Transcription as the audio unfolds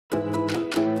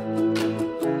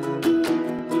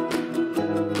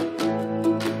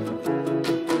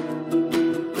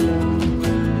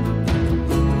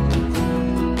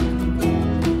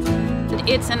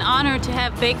honored to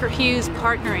have Baker Hughes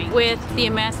partnering with the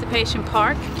Emancipation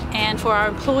Park and for our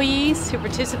employees to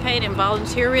participate in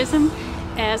volunteerism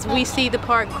as we see the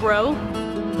park grow.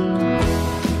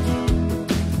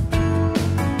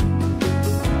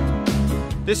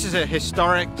 This is a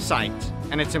historic site,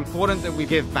 and it's important that we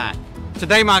give back.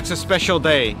 Today marks a special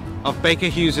day of Baker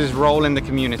Hughes' role in the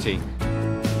community.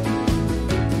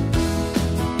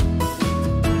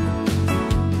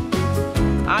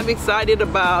 I'm excited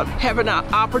about having an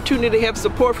opportunity to have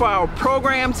support for our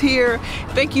programs here.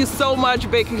 Thank you so much,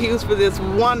 Baker Hughes, for this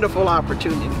wonderful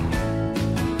opportunity.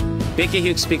 Baker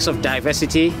Hughes speaks of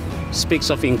diversity, speaks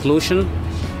of inclusion,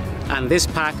 and this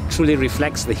park truly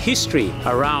reflects the history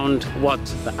around what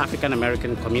the African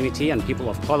American community and people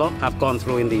of color have gone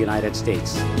through in the United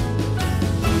States.